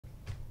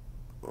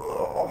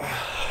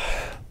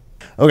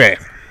Okay,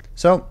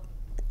 so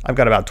I've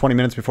got about 20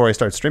 minutes before I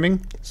start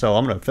streaming, so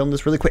I'm going to film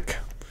this really quick.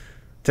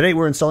 Today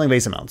we're installing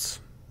Vesa mounts,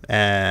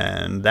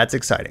 and that's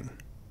exciting.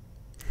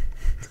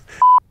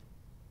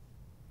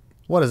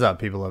 What is up,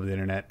 people of the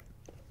internet?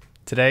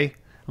 Today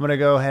I'm going to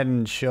go ahead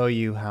and show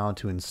you how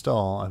to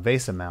install a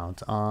Vesa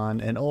mount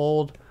on an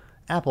old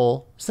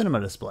Apple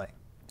cinema display.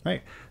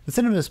 Right, the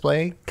cinema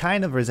display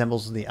kind of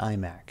resembles the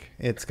iMac.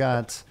 It's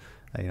got,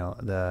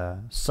 the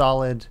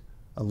solid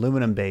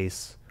aluminum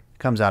base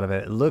comes out of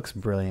it. It looks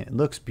brilliant. It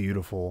looks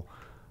beautiful.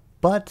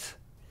 But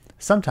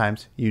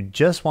sometimes you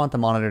just want the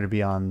monitor to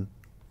be on,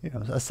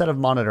 a set of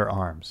monitor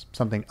arms.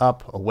 Something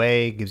up,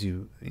 away, gives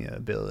you the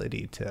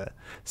ability to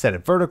set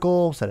it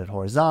vertical, set it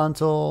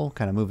horizontal,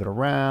 kind of move it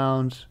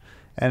around,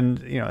 and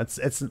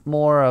it's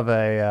more of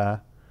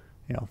a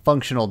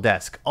functional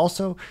desk.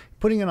 Also,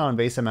 putting it on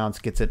Vesa mounts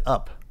gets it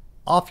up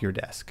off your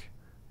desk.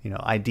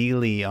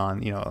 Ideally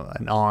on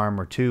an arm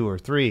or two or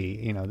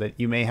three, that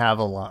you may have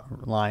a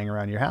lot lying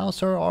around your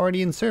house or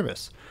already in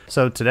service.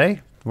 So today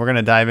we're going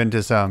to dive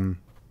into some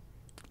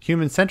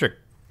human-centric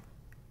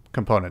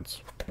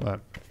components.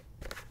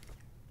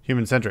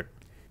 Human-centric.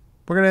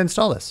 We're going to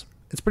install this.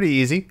 It's pretty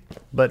easy,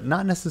 but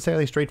not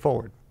necessarily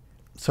straightforward.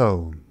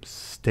 So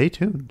stay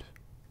tuned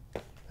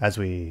as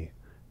we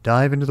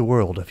dive into the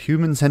world of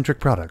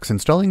human-centric products,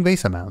 installing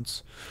Vesa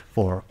mounts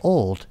for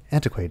old,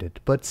 antiquated,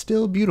 but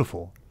still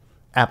beautiful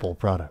Apple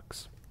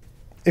products.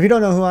 If you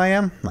don't know who I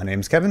am, my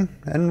name's Kevin,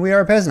 and we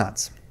are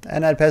Peznauts.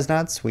 And at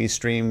Peznauts, we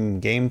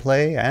stream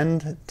gameplay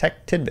and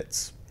tech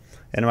tidbits.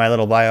 In my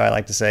little bio, I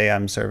like to say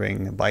I'm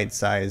serving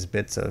bite-sized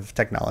bits of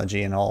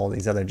technology and all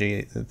these other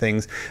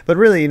things. But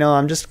really,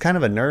 I'm just kind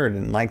of a nerd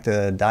and like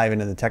to dive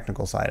into the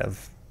technical side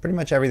of pretty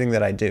much everything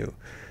that I do.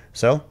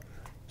 So,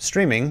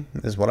 streaming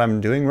is what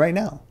I'm doing right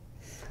now.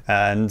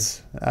 And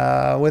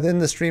within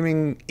the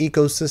streaming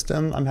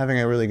ecosystem, I'm having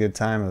a really good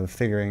time of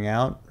figuring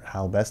out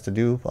how best to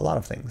do a lot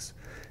of things.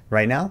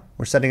 Right now,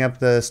 we're setting up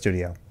the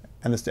studio.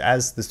 And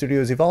as the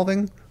studio is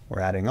evolving, we're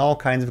adding all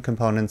kinds of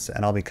components,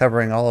 and I'll be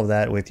covering all of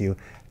that with you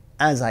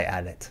as I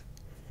add it.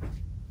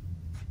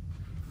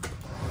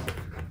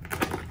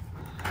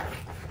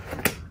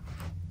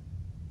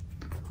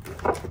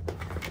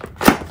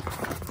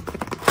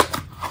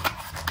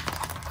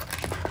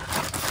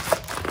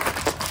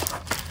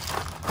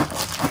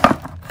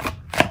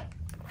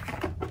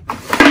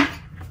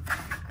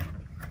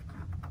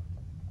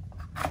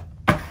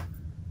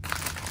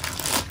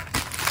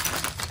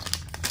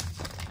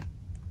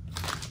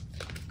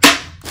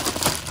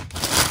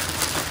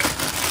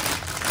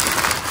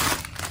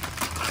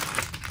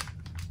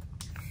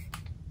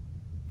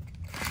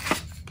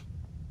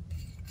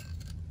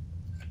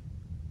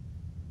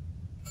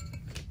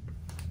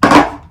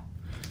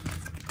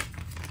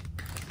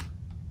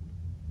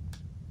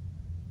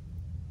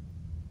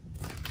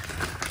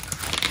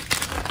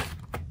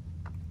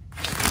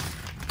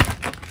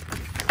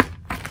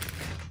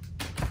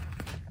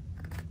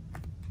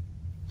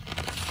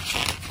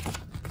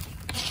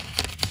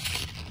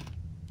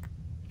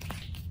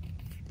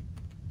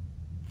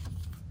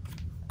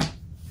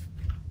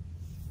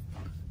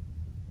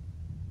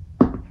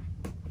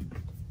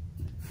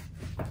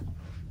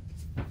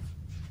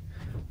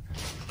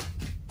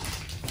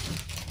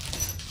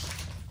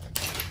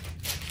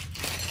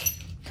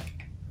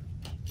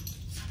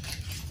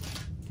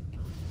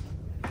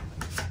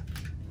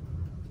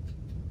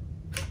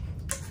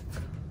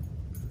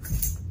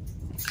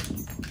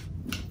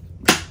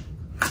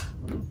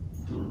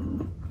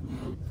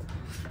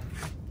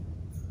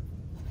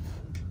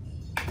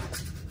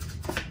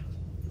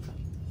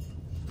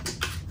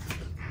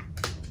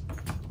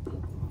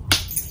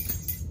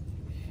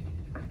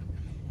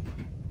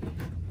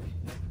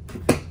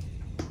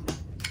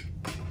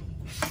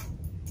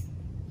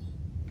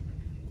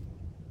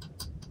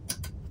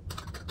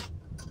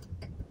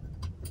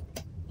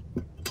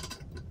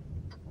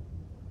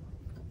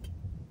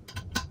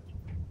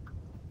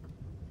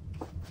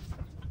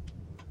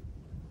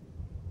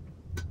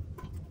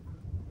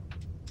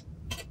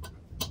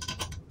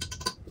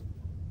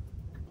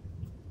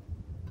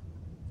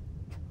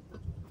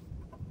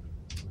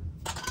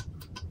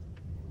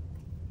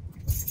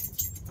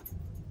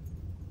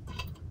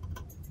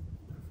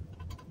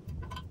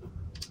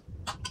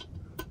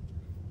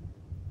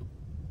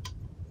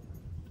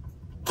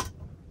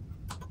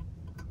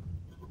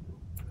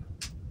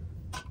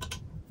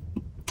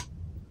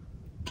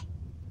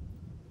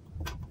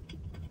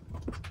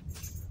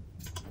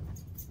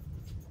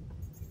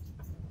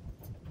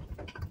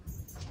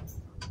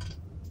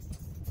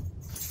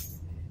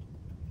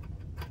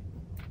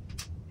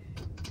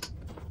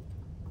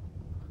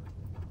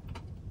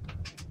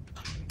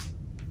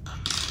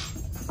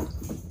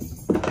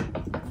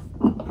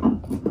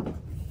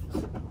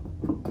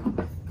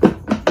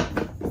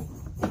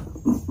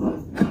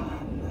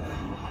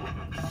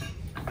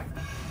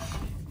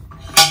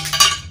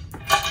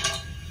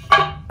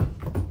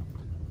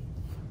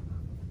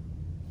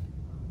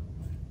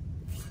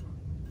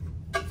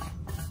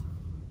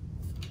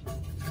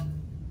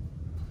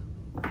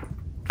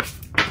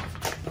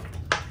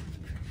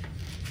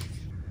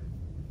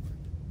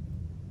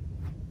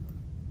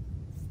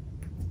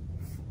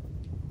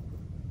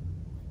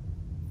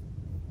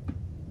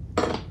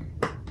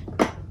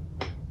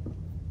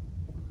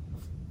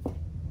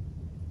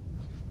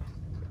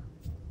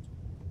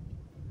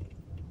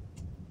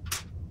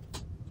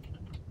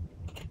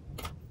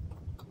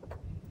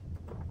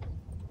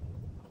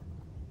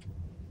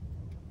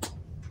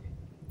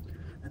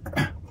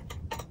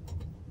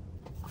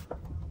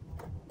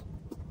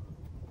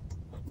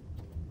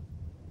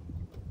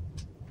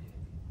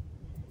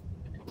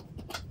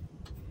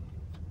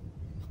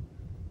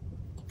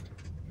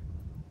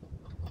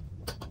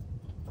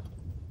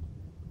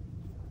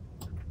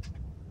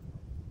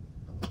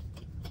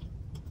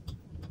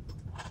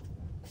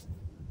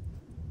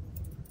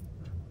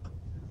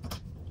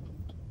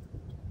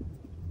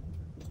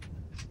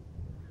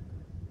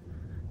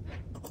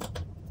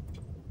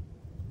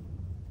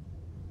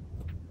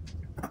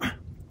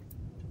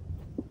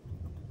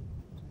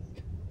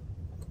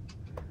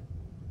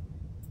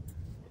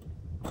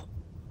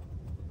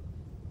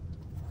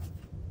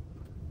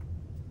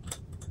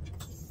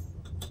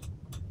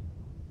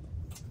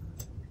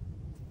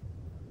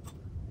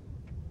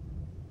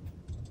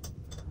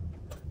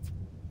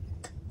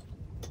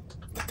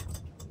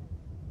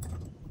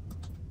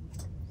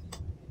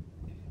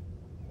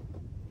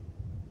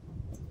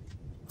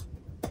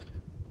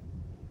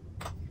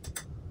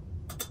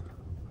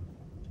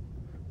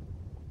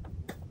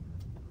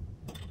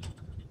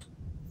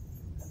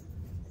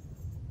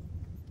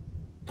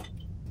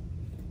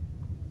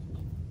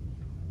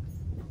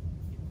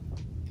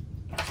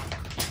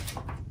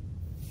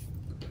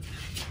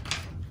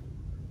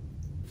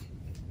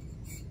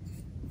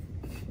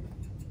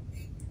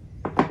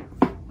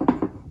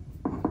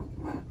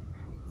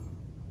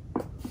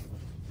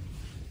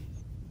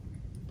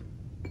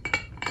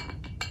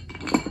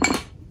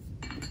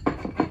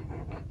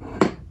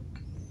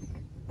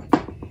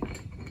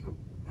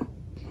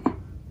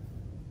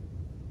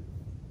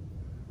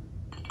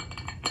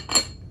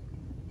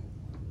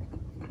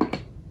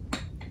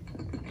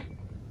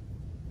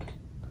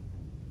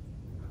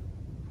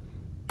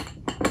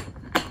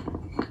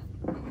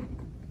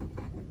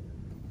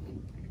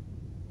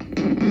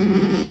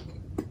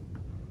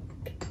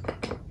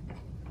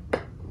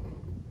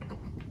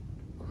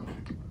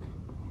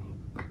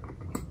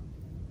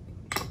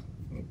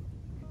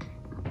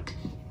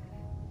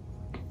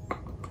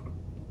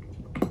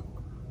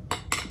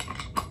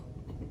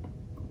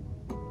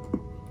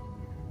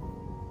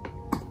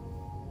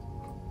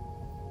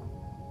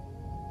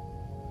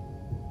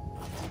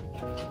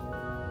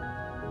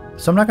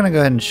 So I'm not going to go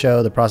ahead and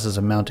show the process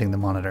of mounting the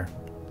monitor.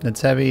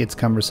 It's heavy, it's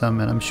cumbersome,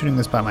 and I'm shooting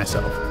this by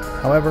myself.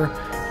 However,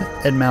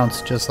 it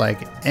mounts just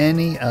like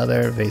any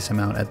other Vesa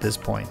mount at this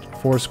point.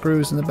 4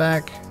 screws in the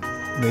back,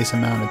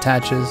 Vesa mount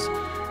attaches,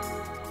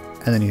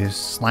 and then you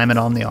slime it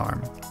on the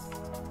arm.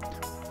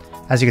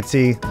 As you can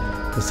see,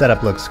 the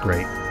setup looks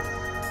great.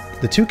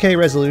 The 2K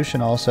resolution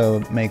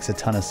also makes a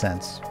ton of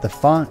sense. The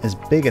font is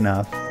big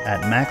enough at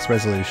max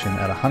resolution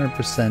at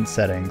 100%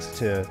 settings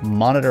to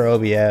monitor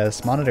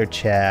OBS, monitor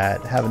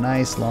chat, have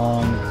nice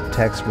long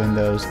text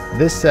windows.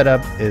 This setup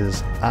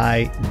is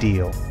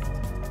ideal.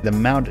 The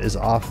mount is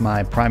off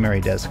my primary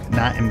desk,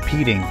 not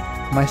impeding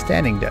my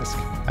standing desk,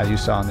 as you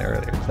saw in the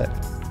earlier clip.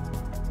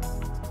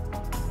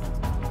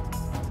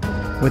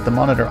 With the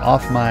monitor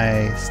off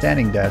my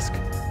standing desk,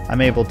 I'm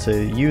able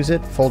to use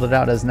it, fold it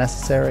out as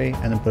necessary,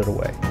 and then put it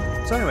away.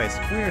 So anyways,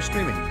 we are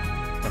streaming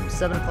from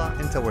 7 o'clock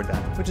until we're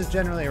done, which is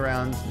generally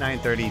around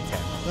 9:30, 10.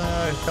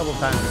 A couple of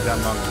times we've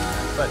done longer than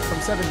that, but from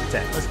 7 to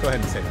 10, let's go ahead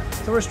and say that.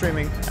 So we're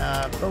streaming,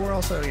 but we're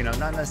also,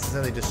 not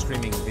necessarily just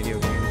streaming video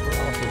games,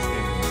 we're also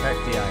streaming tech,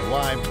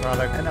 DIY,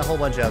 product, and a whole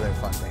bunch of other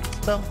fun things.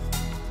 So,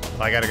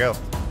 I gotta go.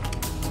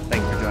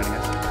 Thank you for joining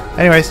us.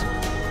 Anyways,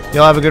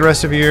 y'all have a good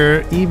rest of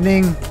your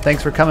evening.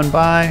 Thanks for coming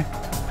by.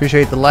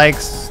 Appreciate the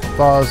likes,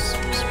 follows,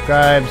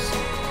 subscribes,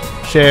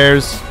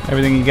 shares,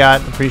 everything you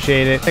got.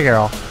 Appreciate it. Take care,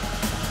 all.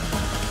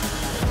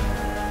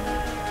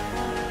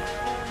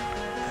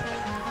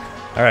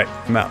 All right,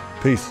 I'm out.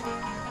 Peace.